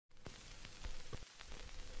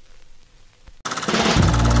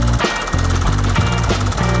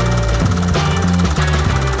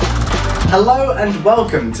Hello and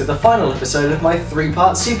welcome to the final episode of my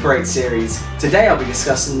 3-part Super 8 series. Today I'll be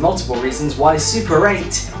discussing multiple reasons why Super 8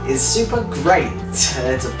 is super great.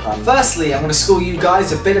 It's a pun. Firstly, I'm going to school you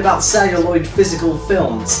guys a bit about celluloid physical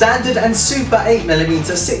film. Standard and Super 8mm,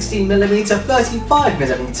 16mm,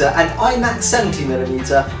 35mm and IMAX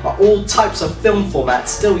 70mm are all types of film formats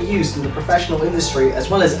still used in the professional industry as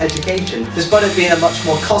well as education, despite it being a much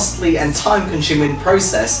more costly and time-consuming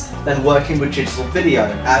process than working with digital video.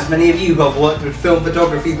 As many of you who have worked with film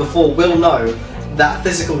photography before will know, that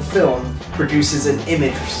physical film produces an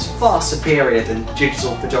image which is far superior than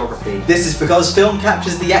digital photography. This is because film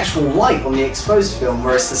captures the actual light on the exposed film,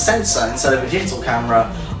 whereas the sensor, inside of a digital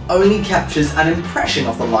camera, only captures an impression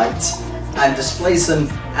of the light and displays them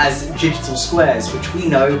as digital squares, which we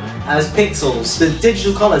know as pixels. The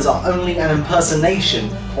digital colours are only an impersonation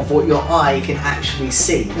of what your eye can actually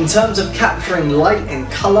see. In terms of capturing light and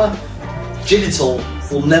colour, digital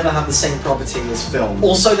will never have the same property as film.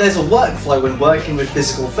 Also, there's a workflow when working with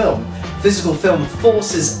physical film. Physical film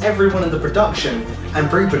forces everyone in the production and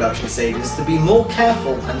pre-production stages to be more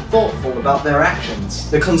careful and thoughtful about their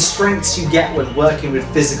actions. The constraints you get when working with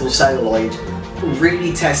physical celluloid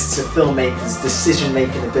really tests a filmmaker's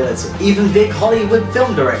decision-making ability. Even big Hollywood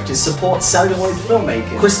film directors support celluloid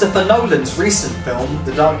filmmaking. Christopher Nolan's recent film,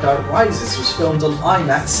 The Dark Knight Rises, was filmed on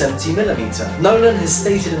IMAX 70mm. Nolan has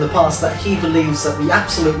stated in the past that he believes that the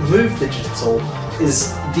absolute move to digital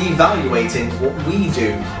is devaluating what we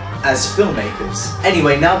do as filmmakers.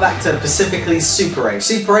 Anyway, now back to specifically Super 8.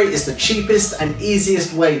 Super 8 is the cheapest and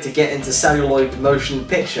easiest way to get into celluloid motion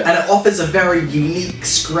picture, and it offers a very unique,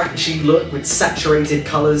 scratchy look with saturated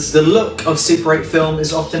colours. The look of Super 8 film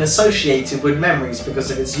is often associated with memories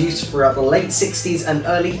because of its use throughout the late 60s and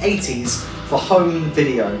early 80s for home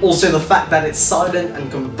video. Also, the fact that it's silent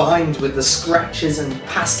and combined with the scratches and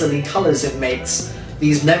pastel-y colours it makes,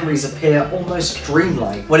 these memories appear almost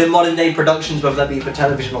dreamlike. When in modern day productions, whether that be for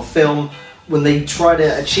television or film, when they try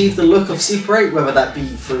to achieve the look of Super 8, whether that be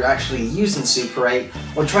through actually using Super 8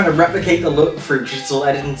 or trying to replicate the look through digital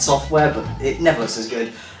editing software, but it never looks as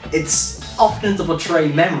good, it's often to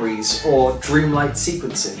portray memories or dreamlike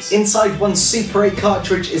sequences. Inside one Super 8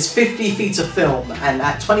 cartridge is 50 feet of film, and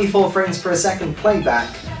at 24 frames per second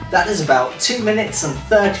playback, that is about 2 minutes and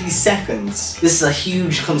 30 seconds. This is a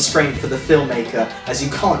huge constraint for the filmmaker, as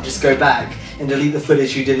you can't just go back and delete the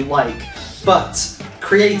footage you didn't like. But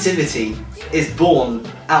creativity is born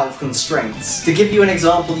out of constraints. To give you an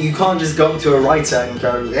example, you can't just go up to a writer and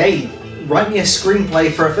go, "Hey, write me a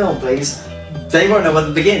screenplay for a film, please." They won't know where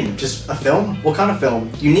to begin. Just a film? What kind of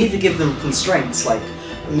film? You need to give them constraints, like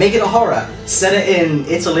make it a horror, set it in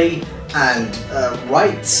Italy, and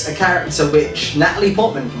write a character which Natalie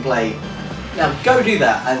Portman can play. Now go do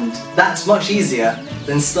that, and that's much easier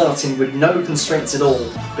than starting with no constraints at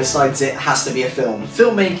all, besides it has to be a film.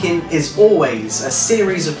 Filmmaking is always a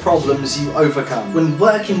series of problems you overcome. When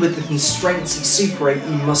working with the constraints of Super 8,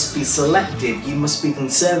 you must be selective, you must be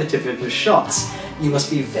conservative with your shots, you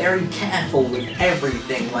must be very careful with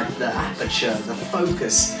everything, like the aperture, the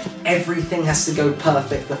focus. Everything has to go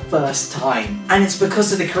perfect the first time. And it's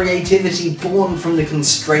because of the creativity born from the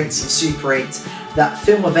constraints of Super 8 that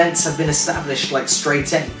film events have been established like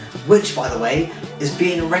Straight 8, which, by the way, is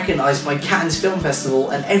being recognised by Cannes Film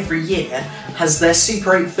Festival and every year has their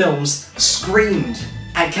Super 8 films screened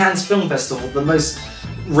at Cannes Film Festival, the most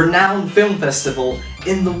renowned film festival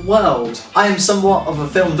in the world. I am somewhat of a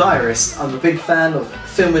film diarist. I'm a big fan of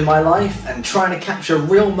filming my life and trying to capture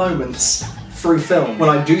real moments through film. When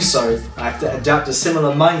I do so, I have to adapt a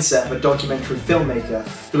similar mindset of a documentary filmmaker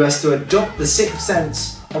who has to adopt the sixth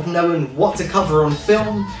sense of knowing what to cover on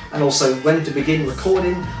film and also when to begin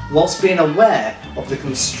recording, whilst being aware of the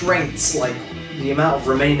constraints like the amount of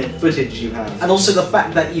remaining footage you have. And also the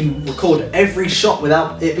fact that you record every shot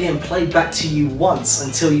without it being played back to you once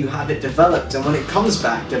until you have it developed, and when it comes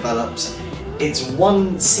back developed, it's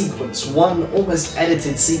one sequence, one almost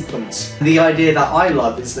edited sequence. The idea that I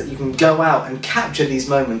love is that you can go out and capture these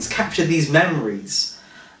moments, capture these memories,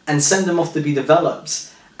 and send them off to be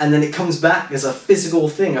developed, and then it comes back as a physical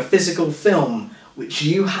thing, a physical film, which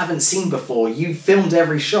you haven't seen before. You've filmed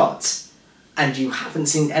every shot, and you haven't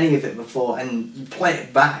seen any of it before, and you play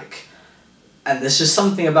it back. And there's just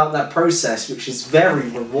something about that process which is very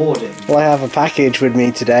rewarding. Well, I have a package with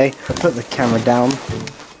me today. I'll put the camera down.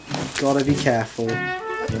 Gotta be careful.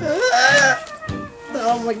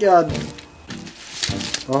 Oh my god.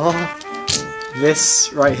 Oh,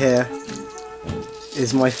 this right here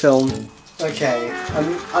is my film. Okay,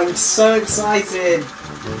 I'm so excited.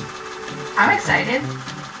 I'm excited.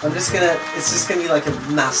 it's just gonna be like a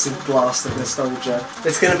massive blast of nostalgia.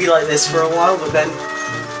 It's gonna be like this for a while, but then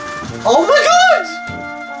Oh my god!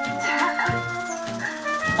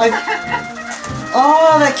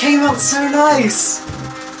 Oh, that came out so nice!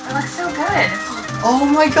 It looks so good. Oh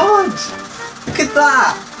my god! Look at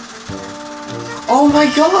that! Oh my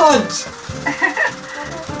god!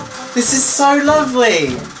 This is so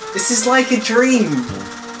lovely! This is like a dream!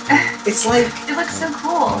 It's like... It looks so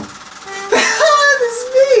cool. That's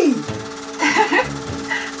me!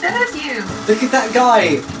 That is you. Look at that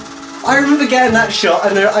guy! I remember getting that shot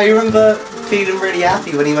and I remember feeling really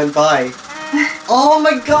happy when he went by. Oh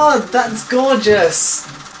my god, that's gorgeous!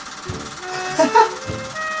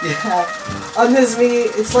 Yeah, and there's me,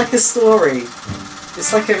 it's like a story.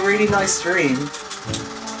 It's like a really nice dream.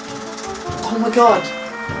 Oh my god!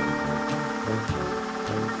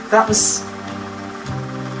 That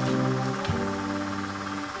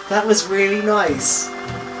was really nice.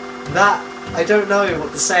 That, I don't know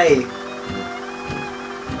what to say.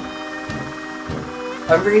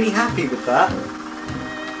 I'm really happy with that.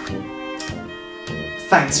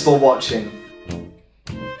 Thanks for watching.